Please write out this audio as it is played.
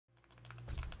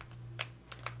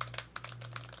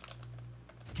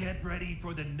Get ready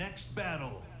for the next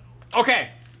battle.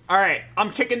 Okay. Alright. I'm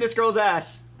kicking this girl's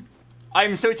ass.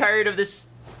 I'm so tired of this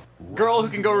girl who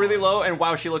can go really low, and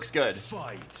wow, she looks good.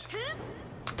 Fight.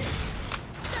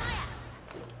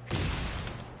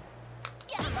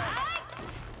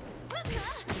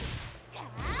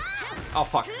 Oh,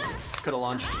 fuck. Could've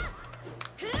launched.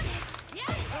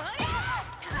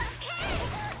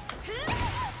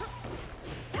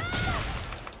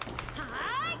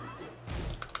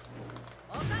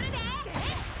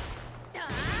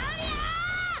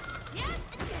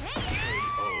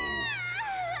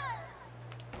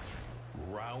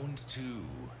 Round 2.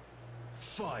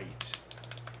 Fight.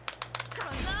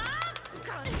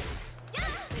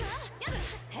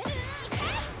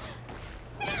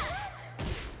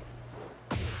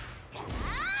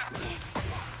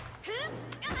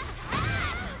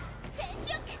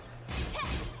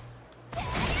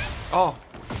 Oh,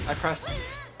 I pressed.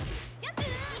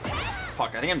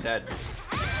 Fuck, I think I'm dead.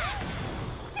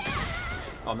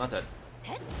 Oh, I'm not dead.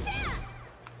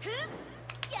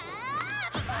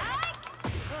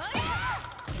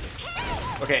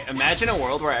 Okay, imagine a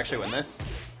world where I actually win this.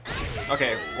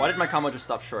 Okay, why did my combo just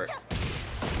stop short?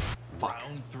 Fuck.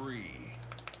 Round 3.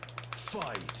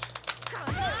 Fight.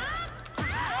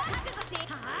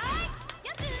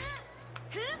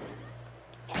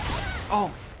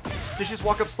 Oh, did she just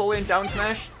walk up slowly and down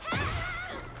smash?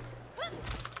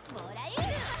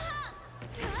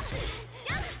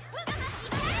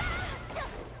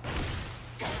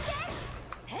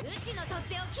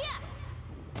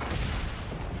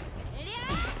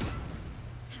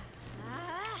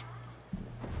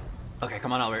 Okay,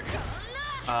 come on, Albert.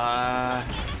 I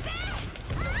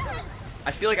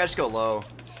feel like I just go low.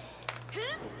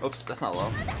 Oops, that's not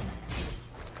low.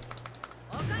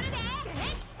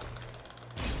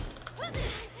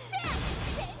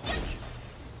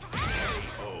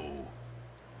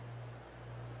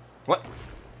 What?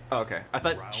 Oh, okay. I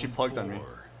thought she plugged on me.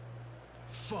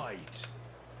 Fight.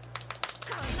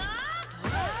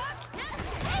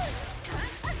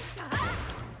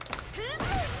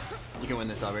 You can win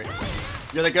this, Albert.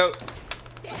 You're the GOAT.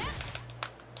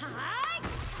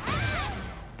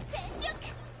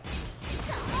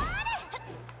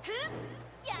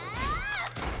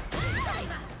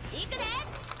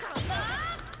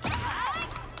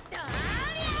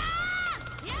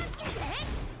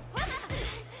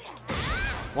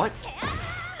 What?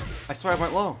 I swear I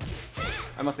went low.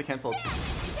 I must have canceled.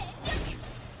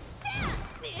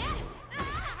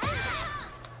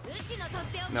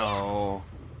 No.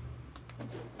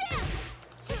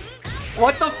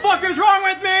 What the fuck is wrong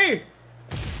with me?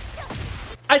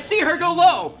 I see her go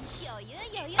low.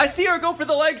 I see her go for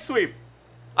the leg sweep.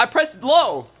 I pressed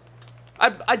low.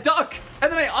 I duck.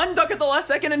 And then I unduck at the last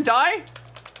second and die?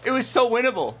 It was so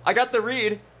winnable. I got the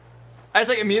read. I just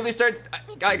like immediately started.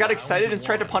 I got excited and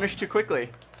tried to punish too quickly.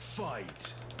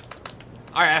 Fight.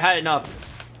 Alright, I had enough.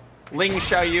 Ling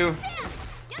Xiaoyu.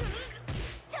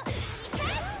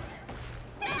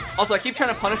 Also, I keep trying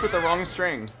to punish with the wrong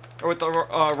string. Or with the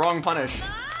wrong punish.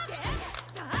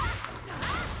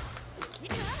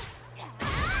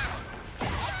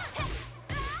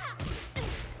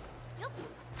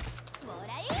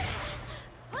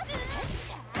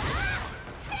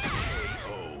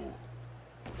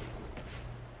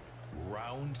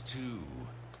 Round 2.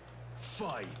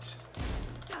 Fight.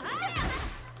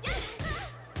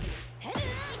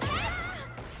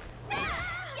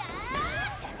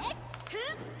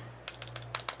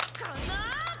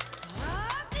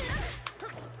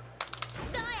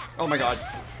 Oh my god.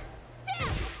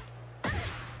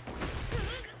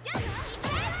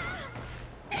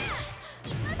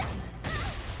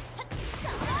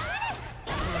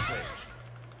 Perfect.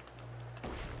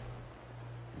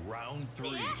 Round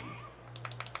 3.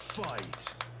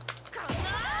 Fight.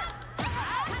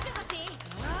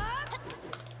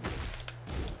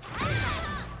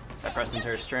 I pressed into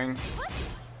her string.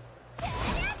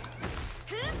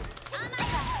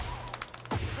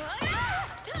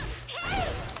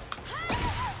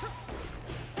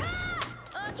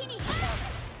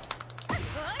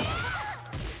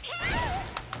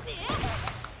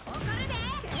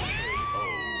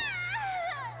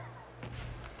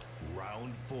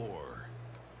 Round 4.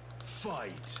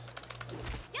 Fight.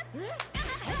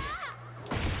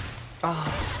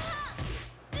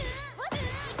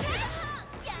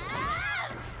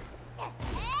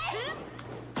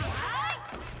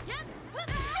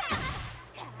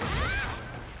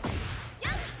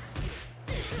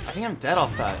 I think I'm dead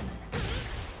off that.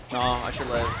 No, I should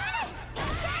live.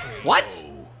 What?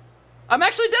 I'm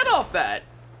actually dead off that.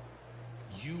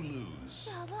 You lose.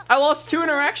 I lost 2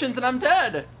 interactions and I'm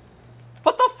dead.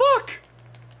 What the fuck?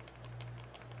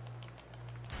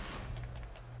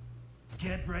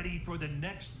 Get ready for the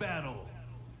next battle.